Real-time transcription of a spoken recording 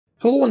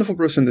Hello wonderful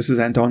person, this is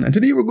Anton, and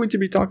today we're going to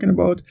be talking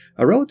about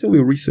a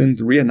relatively recent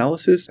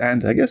reanalysis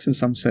and I guess in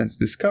some sense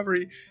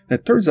discovery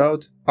that turns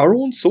out our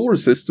own solar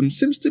system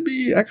seems to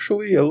be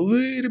actually a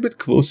little bit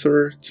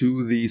closer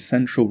to the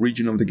central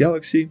region of the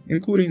galaxy,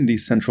 including the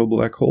central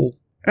black hole.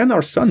 And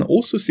our sun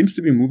also seems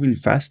to be moving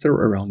faster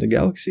around the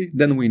galaxy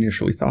than we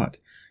initially thought.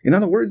 In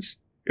other words,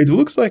 it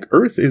looks like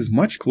Earth is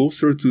much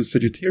closer to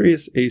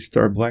Sagittarius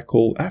A-star black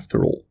hole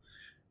after all.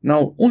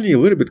 Now, only a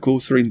little bit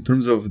closer in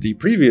terms of the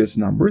previous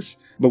numbers,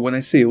 but when I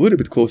say a little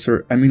bit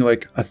closer, I mean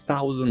like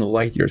 1,000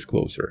 light years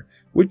closer,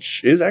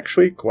 which is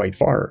actually quite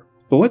far.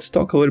 But let's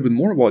talk a little bit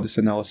more about this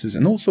analysis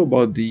and also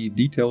about the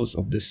details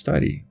of this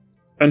study.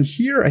 And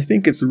here I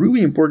think it's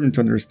really important to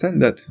understand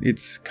that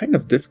it's kind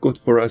of difficult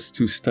for us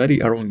to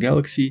study our own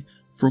galaxy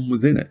from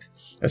within it,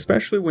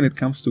 especially when it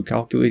comes to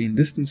calculating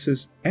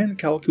distances and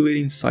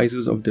calculating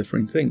sizes of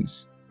different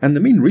things. And the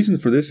main reason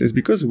for this is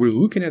because we're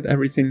looking at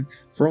everything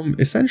from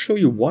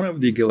essentially one of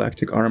the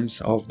galactic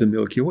arms of the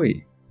Milky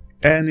Way.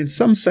 And in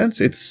some sense,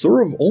 it's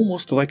sort of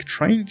almost like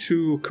trying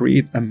to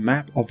create a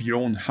map of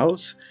your own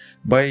house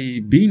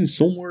by being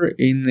somewhere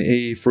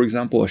in for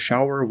example, a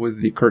shower with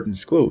the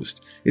curtains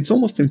closed. It's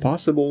almost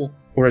impossible,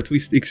 or at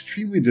least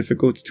extremely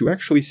difficult, to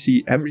actually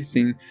see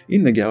everything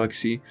in the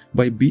galaxy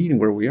by being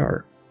where we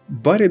are.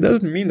 But it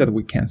doesn't mean that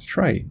we can't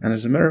try, and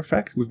as a matter of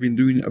fact, we've been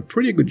doing a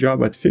pretty good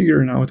job at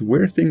figuring out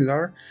where things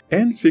are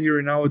and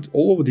figuring out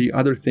all of the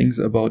other things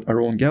about our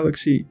own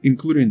galaxy,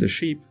 including the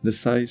shape, the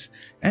size,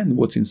 and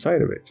what's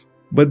inside of it.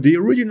 But the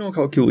original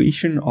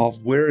calculation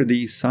of where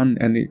the Sun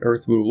and the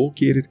Earth were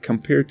located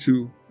compared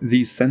to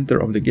the center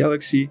of the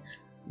galaxy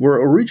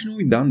were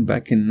originally done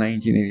back in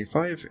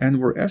 1985 and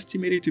were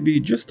estimated to be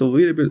just a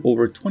little bit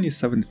over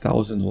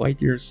 27,000 light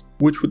years,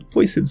 which would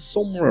place it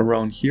somewhere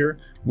around here,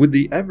 with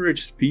the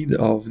average speed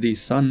of the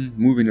Sun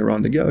moving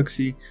around the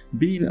galaxy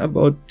being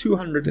about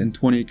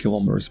 220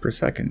 kilometers per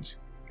second.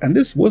 And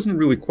this wasn't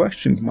really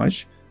questioned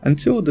much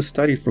until the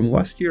study from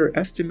last year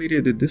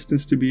estimated the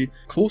distance to be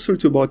closer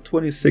to about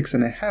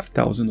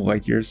 26,500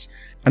 light years,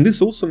 and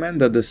this also meant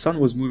that the Sun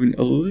was moving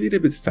a little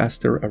bit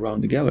faster around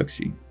the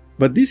galaxy.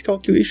 But these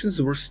calculations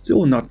were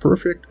still not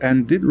perfect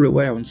and did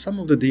rely on some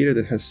of the data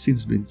that has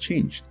since been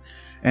changed.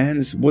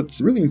 And what's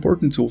really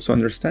important to also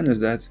understand is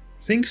that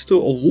thanks to a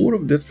lot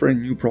of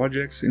different new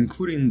projects,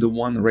 including the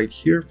one right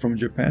here from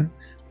Japan,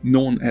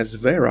 known as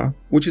VERA,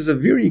 which is a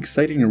very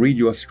exciting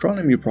radio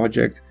astronomy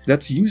project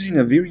that's using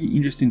a very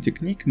interesting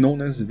technique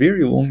known as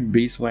very long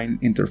baseline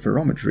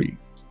interferometry.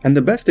 And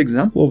the best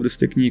example of this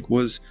technique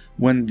was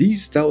when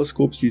these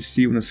telescopes you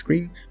see on the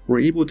screen were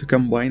able to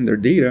combine their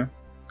data,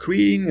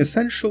 creating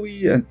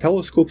essentially a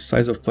telescope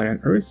size of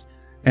planet Earth,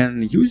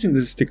 and using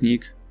this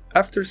technique,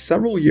 after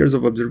several years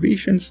of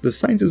observations, the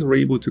scientists were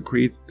able to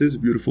create this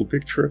beautiful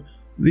picture,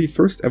 the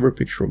first ever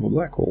picture of a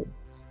black hole.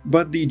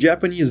 But the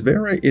Japanese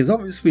VERA is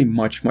obviously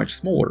much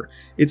smaller.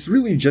 It's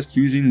really just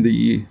using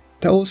the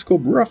telescope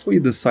roughly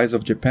the size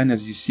of Japan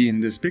as you see in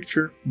this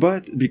picture,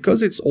 but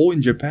because it's all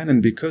in Japan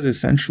and because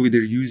essentially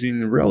they're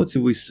using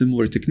relatively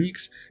similar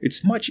techniques,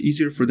 it's much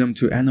easier for them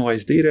to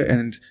analyze data,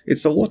 and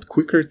it's a lot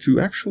quicker to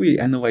actually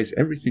analyze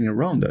everything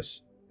around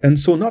us. And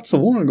so not so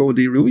long ago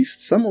they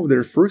released some of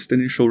their first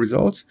initial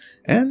results,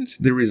 and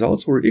the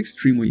results were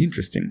extremely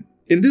interesting.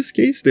 In this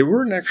case, they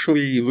weren't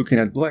actually looking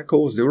at black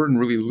holes, they weren't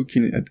really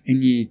looking at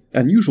any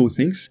unusual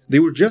things, they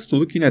were just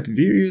looking at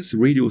various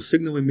radio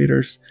signal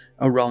emitters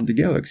around the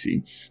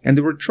galaxy, and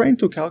they were trying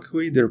to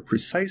calculate their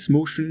precise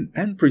motion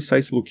and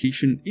precise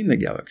location in the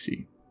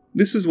galaxy.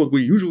 This is what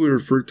we usually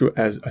refer to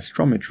as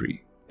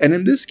astrometry. And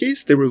in this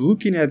case, they were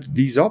looking at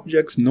these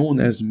objects known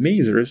as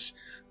masers,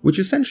 which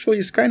essentially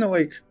is kind of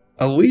like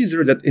a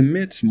laser that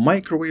emits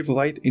microwave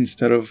light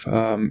instead of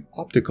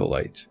optical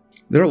light.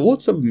 There are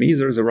lots of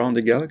masers around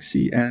the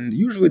galaxy, and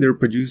usually they're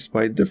produced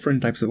by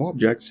different types of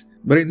objects,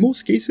 but in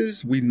most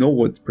cases we know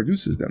what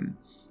produces them.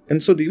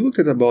 And so they looked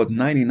at about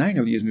 99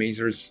 of these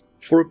masers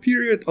for a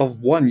period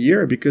of 1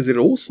 year, because it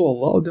also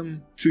allowed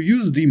them to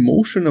use the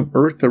motion of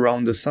Earth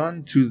around the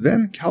Sun to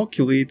then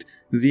calculate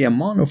the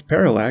amount of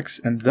parallax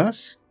and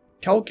thus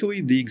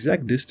calculate the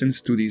exact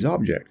distance to these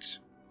objects.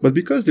 But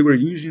because they were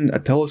using a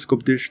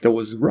telescope dish that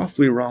was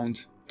roughly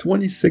around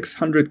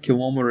 2,600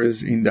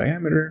 kilometers in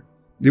diameter,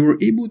 they were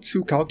able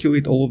to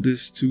calculate all of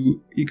this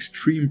to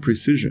extreme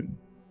precision,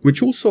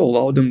 which also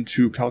allowed them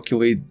to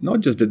calculate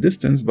not just the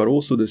distance but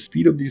also the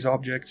speed of these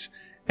objects,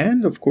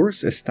 and of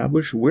course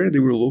establish where they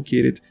were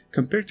located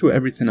compared to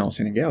everything else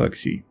in the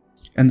galaxy.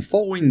 And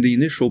following the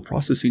initial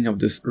processing of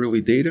this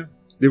early data,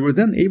 they were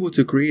then able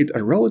to create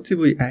a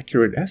relatively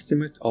accurate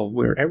estimate of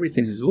where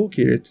everything is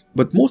located,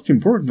 but most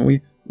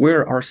importantly,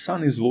 where our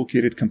Sun is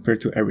located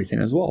compared to everything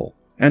as well.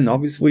 And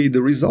obviously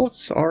the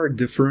results are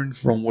different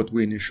from what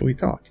we initially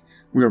thought.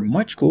 We are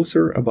much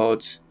closer,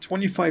 about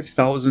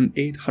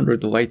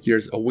 25,800 light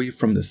years away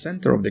from the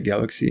center of the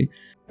galaxy,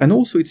 and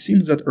also it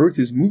seems that Earth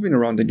is moving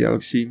around the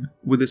galaxy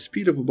with a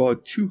speed of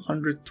about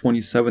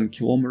 227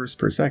 kilometers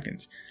per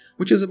second,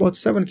 which is about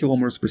 7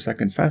 kilometers per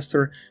second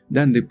faster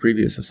than the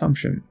previous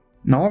assumption.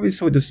 Now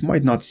obviously this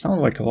might not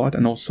sound like a lot,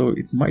 and also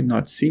it might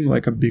not seem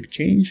like a big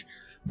change,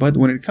 but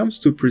when it comes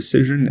to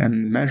precision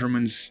and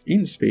measurements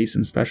in space,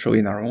 and especially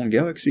in our own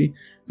galaxy,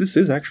 this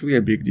is actually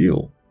a big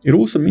deal. It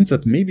also means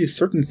that maybe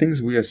certain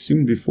things we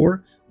assumed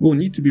before will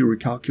need to be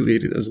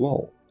recalculated as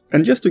well.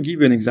 And just to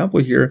give you an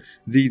example here,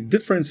 the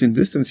difference in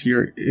distance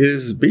here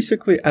is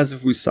basically as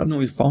if we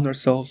suddenly found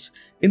ourselves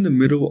in the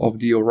middle of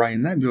the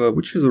Orion Nebula,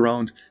 which is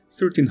around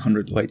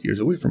 1300 light years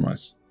away from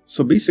us.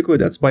 So basically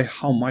that's by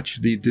how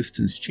much the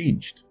distance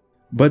changed.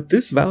 But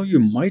this value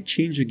might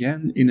change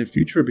again in the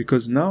future,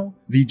 because now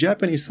the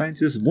Japanese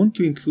scientists want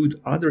to include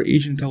other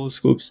Asian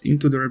telescopes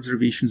into their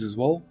observations as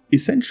well,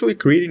 essentially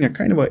creating a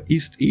kind of a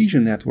East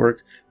Asian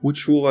network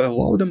which will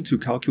allow them to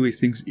calculate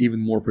things even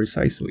more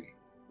precisely.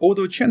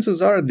 Although chances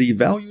are the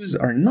values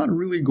are not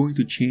really going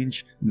to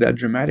change that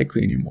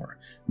dramatically anymore.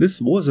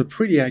 This was a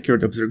pretty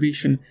accurate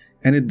observation,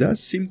 and it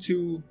does seem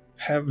to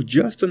have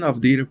just enough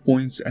data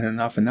points and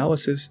enough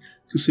analysis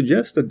to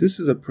suggest that this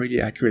is a pretty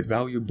accurate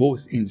value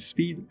both in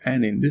speed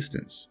and in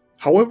distance.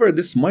 However,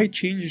 this might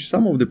change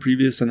some of the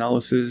previous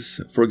analysis,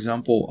 for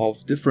example,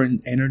 of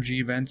different energy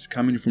events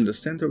coming from the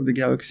center of the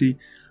galaxy,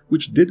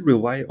 which did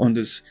rely on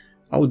this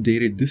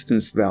outdated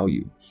distance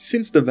value.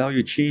 Since the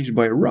value changed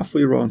by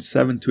roughly around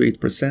 7 to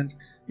 8%,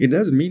 it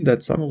does mean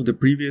that some of the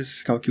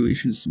previous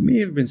calculations may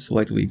have been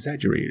slightly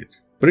exaggerated.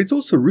 But it's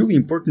also really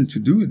important to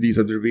do these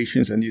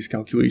observations and these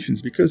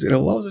calculations because it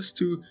allows us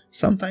to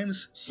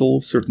sometimes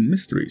solve certain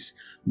mysteries.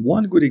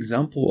 One good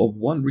example of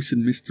one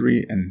recent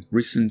mystery and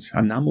recent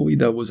anomaly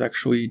that was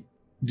actually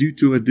due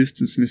to a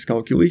distance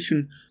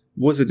miscalculation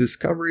was a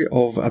discovery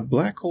of a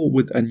black hole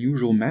with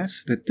unusual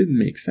mass that didn't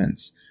make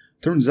sense.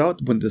 Turns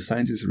out when the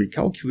scientists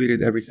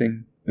recalculated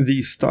everything,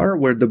 the star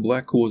where the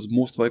black hole was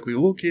most likely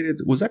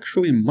located was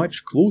actually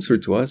much closer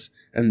to us,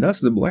 and thus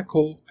the black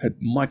hole had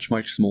much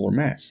smaller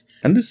mass.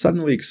 And this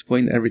suddenly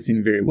explained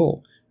everything very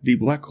well. The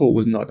black hole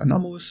was not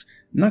anomalous,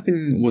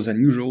 nothing was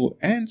unusual,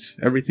 and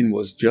everything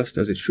was just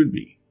as it should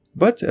be.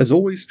 But as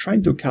always,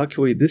 trying to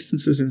calculate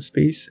distances in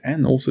space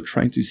and also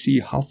trying to see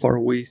how far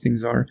away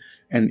things are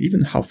and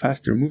even how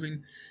fast they're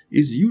moving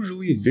is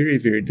usually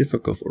very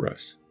difficult for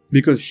us.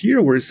 Because here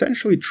we're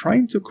essentially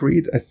trying to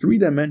create a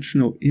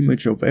three-dimensional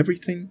image of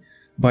everything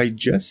by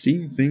just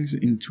seeing things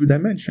in 2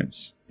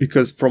 dimensions.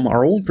 Because from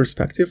our own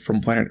perspective,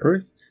 from planet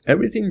Earth,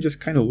 everything just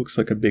kind of looks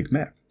like a big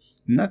map.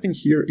 Nothing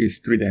here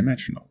is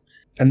 3-dimensional.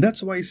 And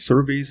that's why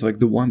surveys like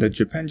the one that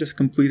Japan just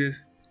completed,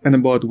 and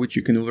about which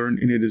you can learn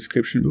in the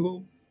description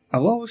below,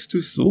 allow us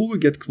to slowly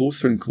get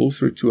closer and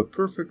closer to a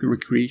perfect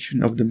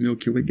recreation of the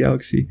Milky Way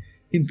galaxy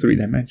in 3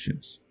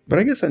 dimensions. But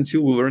I guess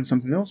until we learn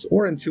something else,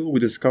 or until we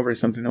discover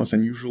something else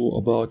unusual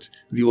about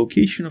the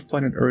location of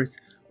planet Earth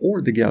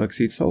or the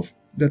galaxy itself,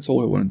 that's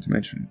all I wanted to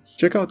mention.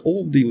 Check out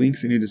all of the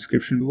links in the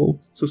description below,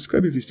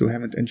 subscribe if you still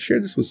haven't, and share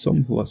this with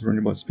someone who loves learning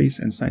about space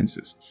and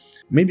sciences.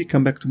 Maybe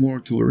come back tomorrow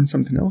to learn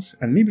something else,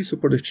 and maybe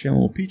support this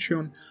channel on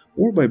Patreon,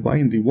 or by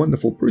buying the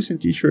wonderful person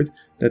t-shirt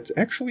that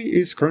actually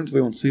is currently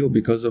on sale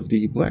because of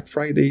the Black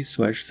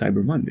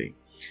Friday/Cyber Monday.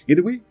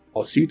 Either way,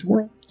 I'll see you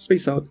tomorrow,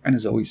 space out, and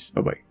as always,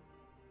 bye bye.